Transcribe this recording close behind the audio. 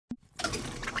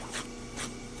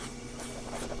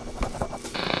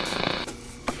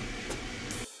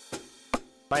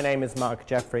My name is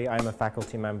Jeffery. I'm a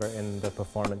faculty member in the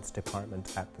performance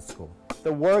department at the school.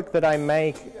 The work that I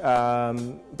make,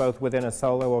 both within a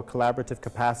solo or collaborative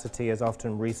capacity, is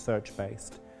often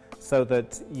research-based, so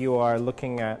that you are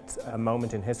looking at a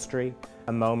moment in history,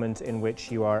 a moment in which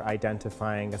you are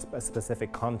identifying a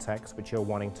specific context which you're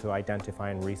wanting to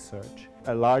identify and research.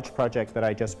 A large project that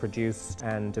I just produced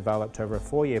and developed over a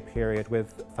 4-year period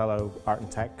with fellow art and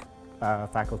tech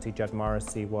faculty Judd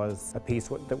Morrissey was a piece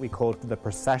that we called The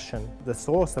Procession. The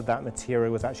source of that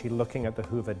material was actually looking at the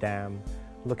Hoover Dam,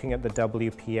 looking at the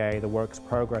WPA, the Works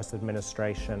Progress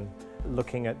Administration,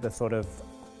 looking at the sort of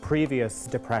previous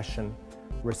depression,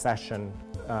 recession,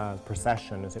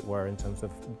 procession, as it were, in terms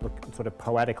of sort of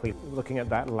poetically looking at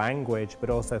that language,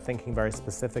 but also thinking very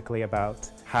specifically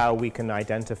about how we can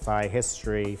identify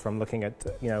history from looking at,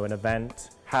 an event,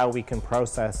 how we can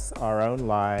process our own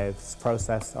lives,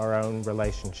 process our own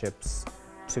relationships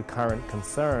to current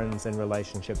concerns in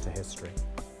relationship to history.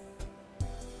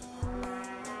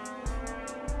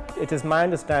 It is my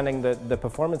understanding that the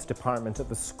performance department at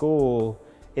the school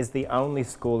is the only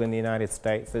school in the United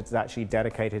States that's actually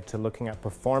dedicated to looking at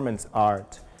performance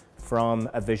art from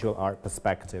a visual art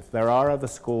perspective. There are other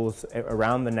schools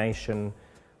around the nation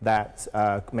that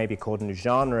may be called new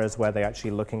genres, where they're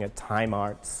actually looking at time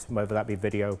arts, whether that be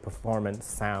video, performance,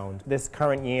 sound. This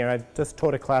current year, I just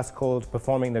taught a class called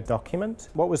Performing the Document.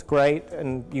 What was great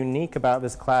and unique about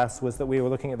this class was that we were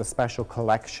looking at the special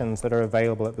collections that are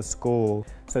available at the school.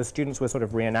 So students were sort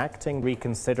of reenacting,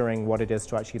 reconsidering what it is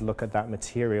to actually look at that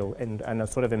material and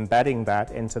sort of embedding that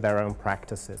into their own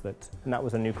practices. And that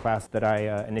was a new class that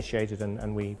I initiated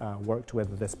and we worked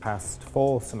with this past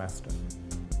fall semester.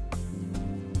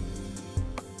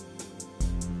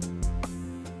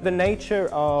 The nature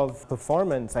of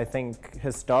performance, I think,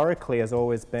 historically has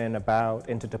always been about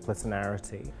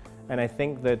interdisciplinarity. And I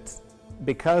think that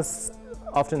because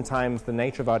oftentimes the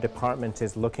nature of our department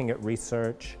is looking at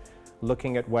research,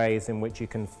 looking at ways in which you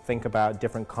can think about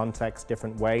different contexts,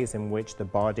 different ways in which the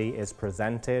body is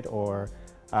presented or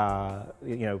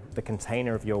the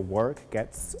container of your work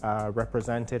gets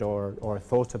represented or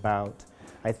thought about,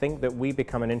 I think that we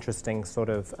become an interesting sort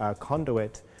of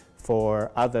conduit for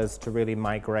others to really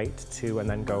migrate to and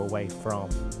then go away from.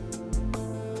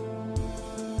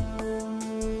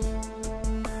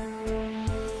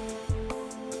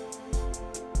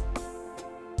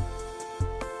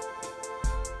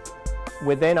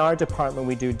 Within our department,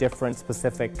 we do different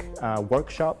specific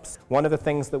workshops. One of the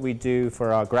things that we do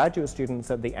for our graduate students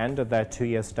at the end of their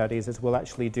 2-year studies is we'll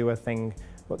actually do a thing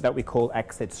that we call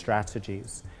exit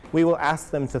strategies. We will ask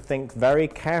them to think very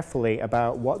carefully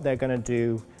about what they're going to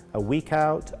do a week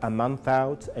out, a month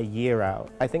out, a year out.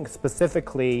 I think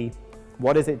specifically,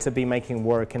 what is it to be making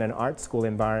work in an art school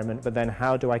environment, but then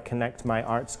how do I connect my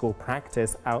art school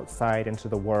practice outside into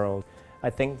the world? I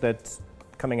think that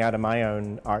coming out of my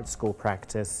own art school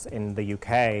practice in the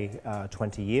UK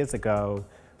 20 years ago,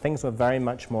 things were very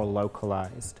much more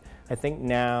localized. I think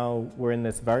now we're in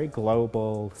this very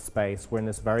global space, we're in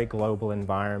this very global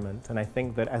environment, and I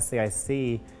think that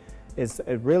SAIC is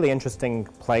a really interesting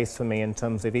place for me in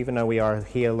terms of, even though we are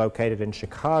here located in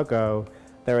Chicago,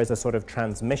 there is a sort of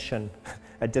transmission,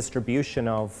 a distribution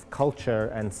of culture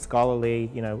and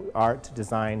scholarly, art,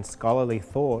 design, scholarly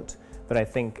thought that I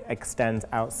think extends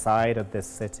outside of this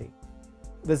city.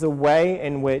 There's a way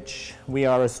in which we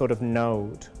are a sort of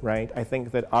node, right? I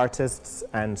think that artists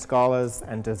and scholars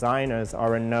and designers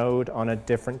are a node on a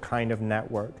different kind of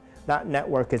network. That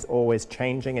network is always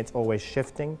changing, it's always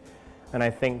shifting. And I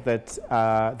think that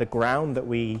the ground that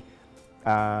we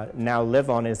now live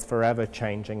on is forever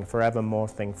changing, forever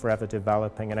morphing, forever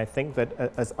developing. And I think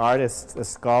that as artists, as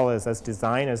scholars, as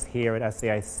designers here at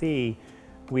SAIC,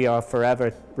 we are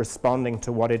forever responding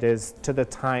to what it is, to the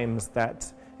times that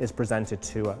is presented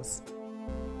to us.